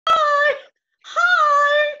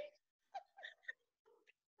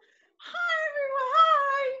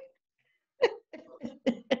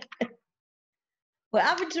We're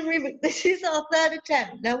having to this is our third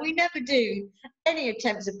attempt. Now, we never do any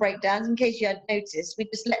attempts at breakdowns, in case you hadn't noticed. We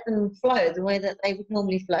just let them flow the way that they would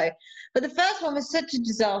normally flow. But the first one was such a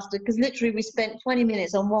disaster because literally we spent 20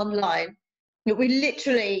 minutes on one line that we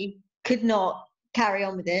literally could not carry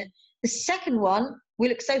on with it. The second one, we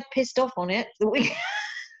looked so pissed off on it that we...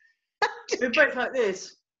 We're both like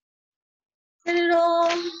this. Get it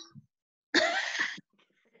on.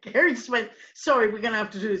 Kerri just went, sorry, we're going to have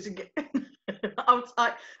to do this again. I was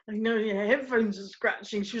like, I know your headphones are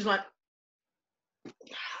scratching. She was like,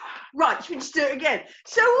 right, should we just do it again?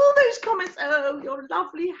 So all those comments, oh, you're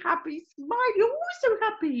lovely, happy, smile. You're always so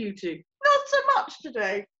happy, you two. Not so much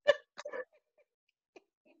today.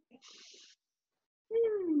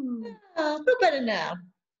 I feel better now.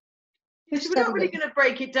 We're not really going to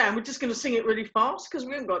break it down. We're just going to sing it really fast because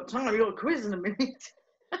we haven't got time. We've got a quiz in a minute.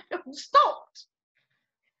 Stopped.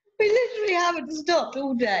 We literally haven't stopped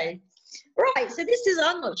all day. Right, so this is,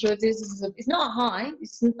 I'm not sure if this is, it's not high.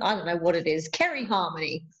 I don't know what it is. Kerri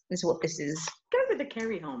harmony is what this is. Go with the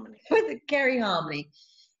Kerri harmony. With the Kerri harmony.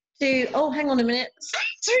 Oh, hang on a minute.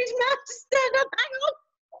 Sainsbury's man to stand up. Hang on.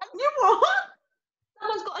 You what?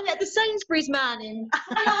 Someone's got to let the Sainsbury's man in.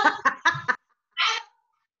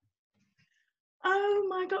 Oh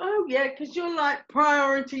my God. Oh yeah, because you're like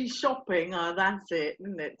priority shopping. Oh, that's it,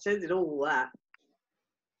 isn't it? It says it all, that.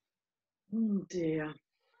 Oh dear.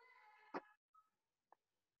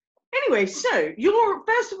 Anyway, so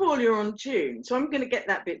first of all, you're on tune. So I'm going to get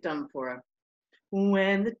that bit done for her.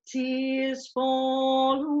 When the tears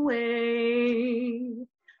fall away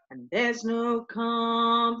and there's no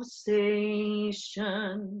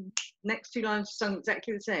conversation. Next two lines are sung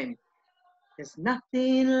exactly the same. There's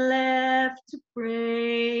nothing left to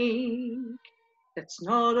break that's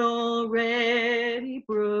not already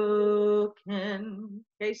broken.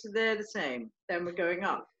 Okay, so they're the same. Then we're going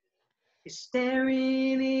up. You're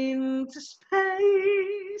staring into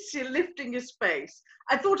space. You're lifting your space.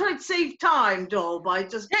 I thought I'd save time, doll, by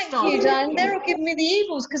just Thank you, darling. They're all giving me the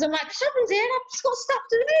evils because I'm like, shopping's here and I've just got stuff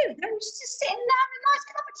to do. I'm just sitting down with a nice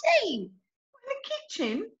cup of tea. In the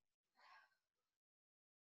kitchen.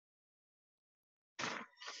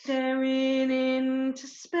 Staring into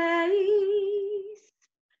space,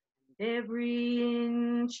 every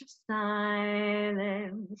inch of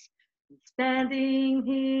silence, standing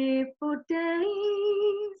here for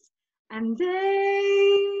days and days.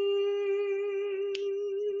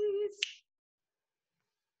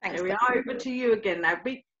 Thanks, there we are, over to you again now.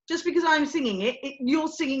 Just because I'm singing it, you're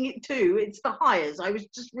singing it too. It's the highs. I was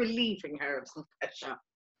just relieving her of some pressure.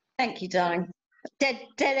 Thank you, darling. Dead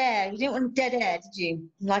air. You didn't want dead air, did you?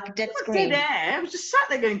 Like a dead screen. Dead air. I was just sat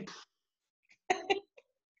there going. He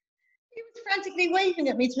was frantically waving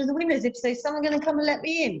at me through the windows if to say, someone going to come and let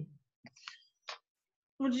me in.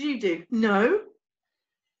 What did you do? No.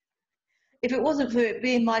 If it wasn't for it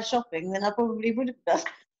being my shopping, then I probably would have done.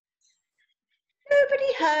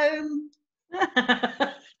 Nobody home.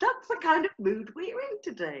 That's the kind of mood we're in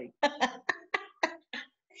today.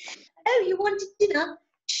 Oh, you wanted dinner?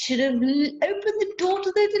 Should have opened the door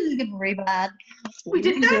to the delivery man. We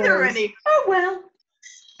didn't know there were any. Oh well.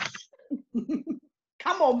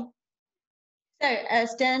 Come on. So,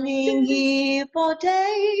 standing here for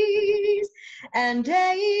days and days.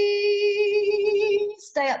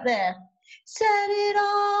 Stay up there. Set it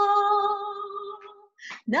all.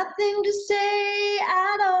 Nothing to say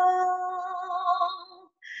at all.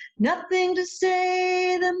 Nothing to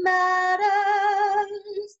say that matters.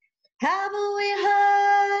 Haven't we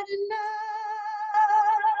heard enough?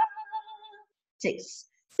 Six.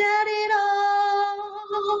 Set it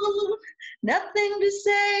all. Nothing to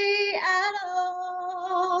say at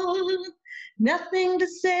all. Nothing to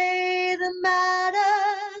say that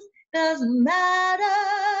matters. Doesn't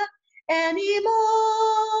matter anymore.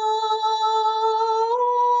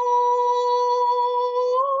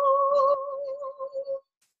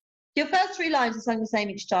 Your first three lines are sung the same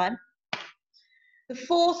each time. The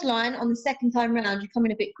fourth line on the second time round, you come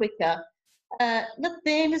in a bit quicker.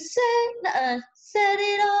 Nothing to say, set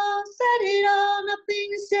it all,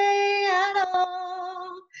 nothing to say at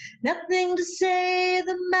all. Nothing to say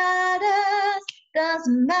that matters,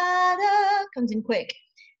 doesn't matter, comes in quick,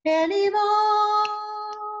 anymore.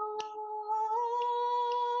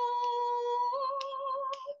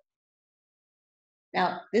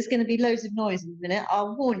 Now, there's going to be loads of noise in a minute,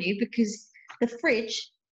 I'll warn you, because the fridge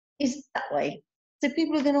is that way. So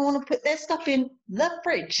people are going to want to put their stuff in the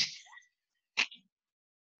fridge.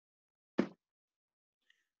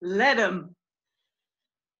 Let them.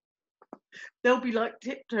 They'll be like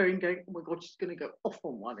tiptoeing, going, oh my God, she's going to go off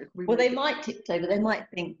on one. If we Well, they might tiptoe, but they might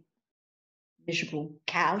think, Miserable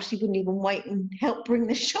cow. She wouldn't even wait and help bring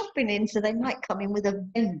the shopping in, so they might come in with a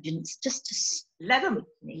vengeance just to Let them.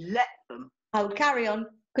 me. Let them. I will carry on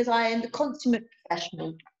because I am the consummate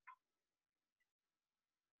professional.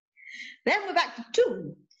 Then we're back to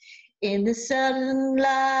 2. In the sudden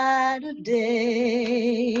light of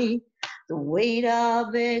day, the weight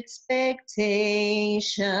of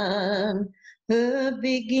expectation, her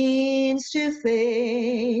begins to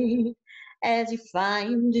fade as you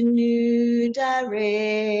find a new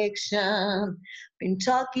direction. Been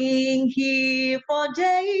talking here for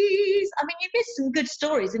days. I mean, you missed some good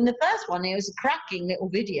stories. In the first one, it was a cracking little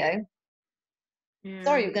video. Yeah.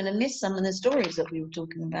 Sorry, you're going to miss some of the stories that we were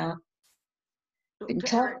talking about.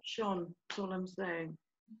 Dr. Eric Sean, that's all I'm saying.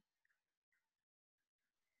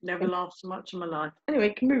 Never laughed so much in my life.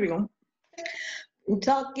 Anyway, moving on. Been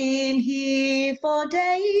talking here for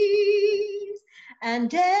days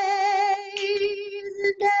and days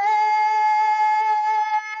and days.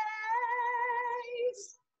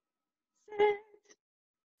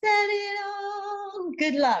 Set it on.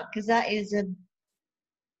 Good luck, because that is a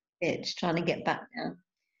bitch trying to get back now.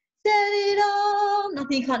 Set it on.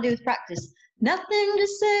 Nothing you can't do with practice. Nothing to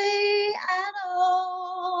say at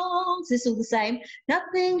all. Is this all the same?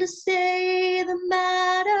 Nothing to say that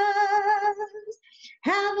matters.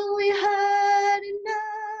 Haven't we heard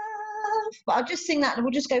enough? But I'll just sing that and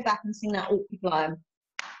we'll just go back and sing that awkward line.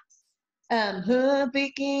 Her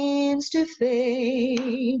begins to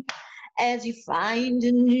fade as you find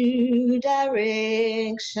a new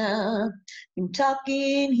direction. Been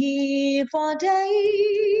talking here for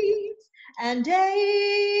days and days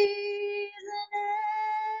and days.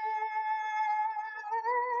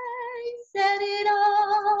 Set it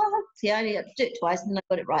off. See, I only have to do it twice and I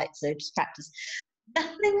got it right, so just practice.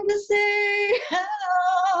 Nothing to say at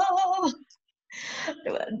all.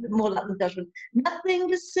 More like the judgment. Nothing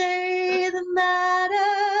to say that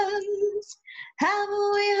matters.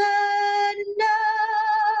 Haven't we heard enough?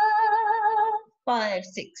 5,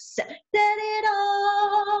 6, 7. Set it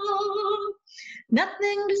all.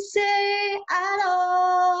 Nothing to say at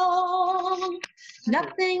all.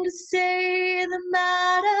 Nothing to say that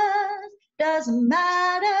matters. Doesn't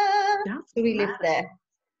matter. So we live there.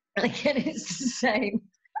 And again, it's the same.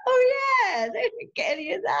 Oh yeah, they didn't get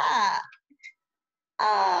any of that.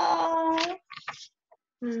 Oh.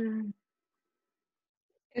 Go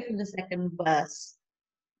from the second verse.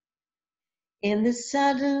 In the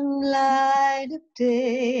sudden light of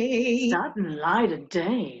day. Sudden light of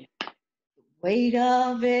day. Weight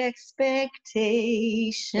of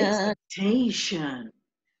expectation. Expectation.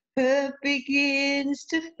 Hurt begins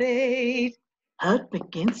to fade. Hurt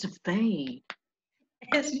begins to fade.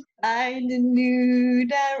 As you find a new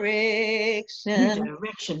direction. New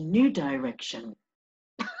direction, new direction.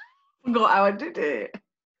 Forgot how I did it.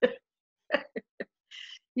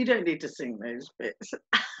 You don't need to sing those bits.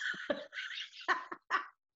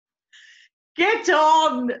 Get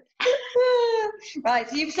on! Right,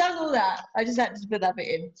 so you've sung all that. I just had to put that bit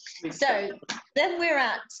in. So then we're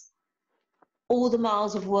at all the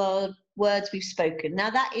miles of words we've spoken. Now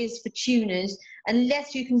that is for tuners,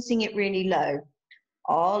 unless you can sing it really low.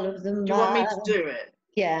 All of the miles. Do you want me to do it?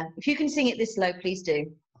 Yeah, if you can sing it this low, please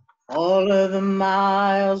do. All of the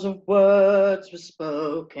miles of words were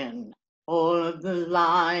spoken, all of the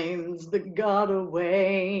lines that got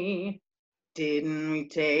away. Didn't we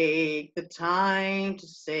take the time to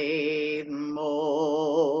say them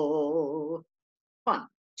all? 1,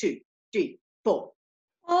 2, 3, 4.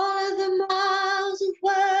 All of the miles of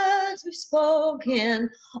words we've spoken,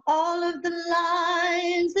 all of the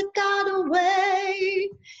lines that got away.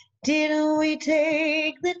 Didn't we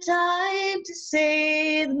take the time to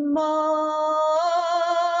say them all?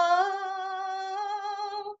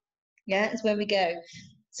 Yeah, that's where we go.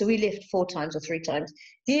 So we lift 4 times or 3 times.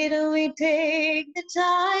 Didn't we take the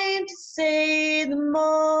time to say them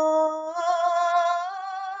all?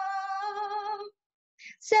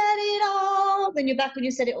 Set it all. Then you're back when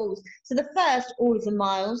you said it all. So the first, all of the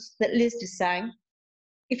miles that Liz just sang.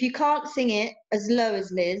 If you can't sing it as low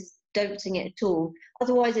as Liz, don't sing it at all.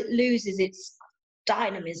 Otherwise, it loses its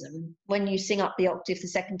dynamism when you sing up the octave the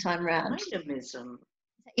second time round. Dynamism. Is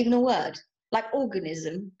that even a word? Like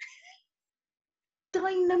organism.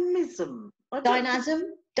 Dynamism.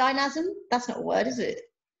 Dynasm? Dynasm? That's not a word, is it?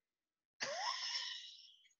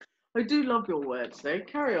 I do love your words, though.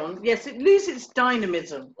 Carry on. Yes, it loses its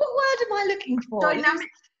dynamism. What word am I looking for? Dynamic.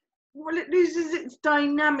 Well, it loses its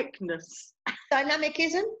dynamicness.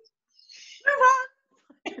 Dynamicism? Move on.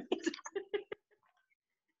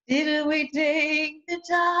 Didn't we take the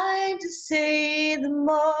time to say them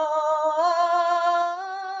all?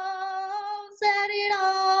 Set it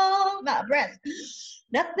all. No, out of breath.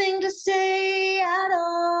 Nothing to say at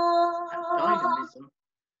all. Dynamism.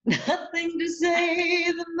 Nothing to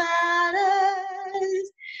say that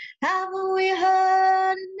matters. Haven't we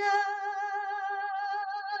heard enough?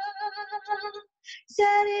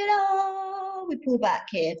 Said it all. We pull back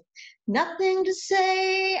here. Nothing to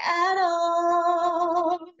say at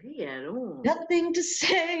all. Be at all. Nothing to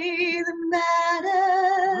say that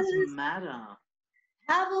matters. Doesn't matter.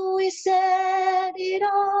 Haven't we said it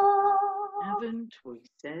all? Haven't we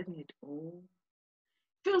said it all?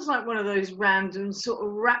 Feels like one of those random sort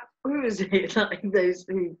of rap. Who is it? Like those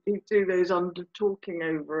who do those under talking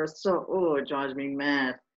over a song. Oh, it drives me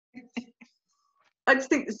mad. I just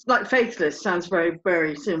think it's like Faithless sounds very,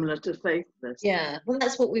 very similar to Faithless. Yeah, well,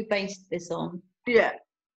 that's what we based this on. Yeah.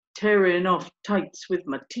 Tearing off tights with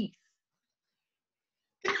my teeth.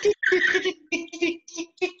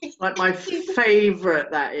 Like my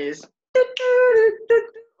favourite, that is.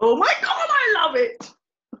 Oh my God, I love it.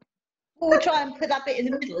 We'll try and put that bit in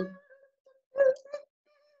the middle.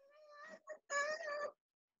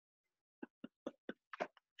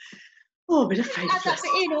 Oh, a bit of Add Faithless. that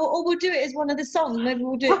bit in, or we'll do it as one of the songs. Maybe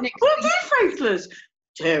we'll do it next We'll week. do Faithless.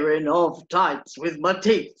 Tearing off tights with my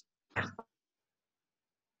teeth.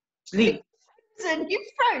 Sleep. And you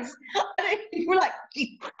froze. You were like,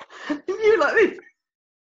 You like this?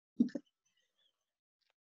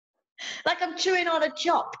 like I'm chewing on a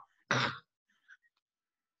chop.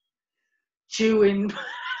 Chewing.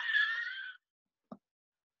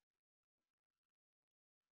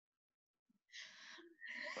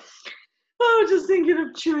 I was just thinking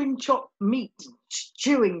of chewing chopped meat.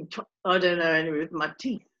 Chewing chop. I don't know, anyway, with my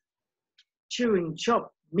teeth. Chewing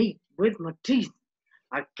chopped meat with my teeth.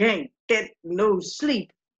 I can't get no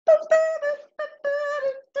sleep.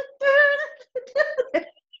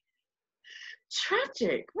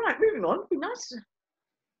 Tragic. Right, moving on. Be nice.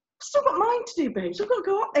 Still got mine to do, babes. I've got to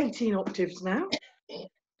go up 18 octaves now.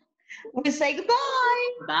 We'll say goodbye.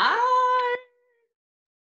 Bye.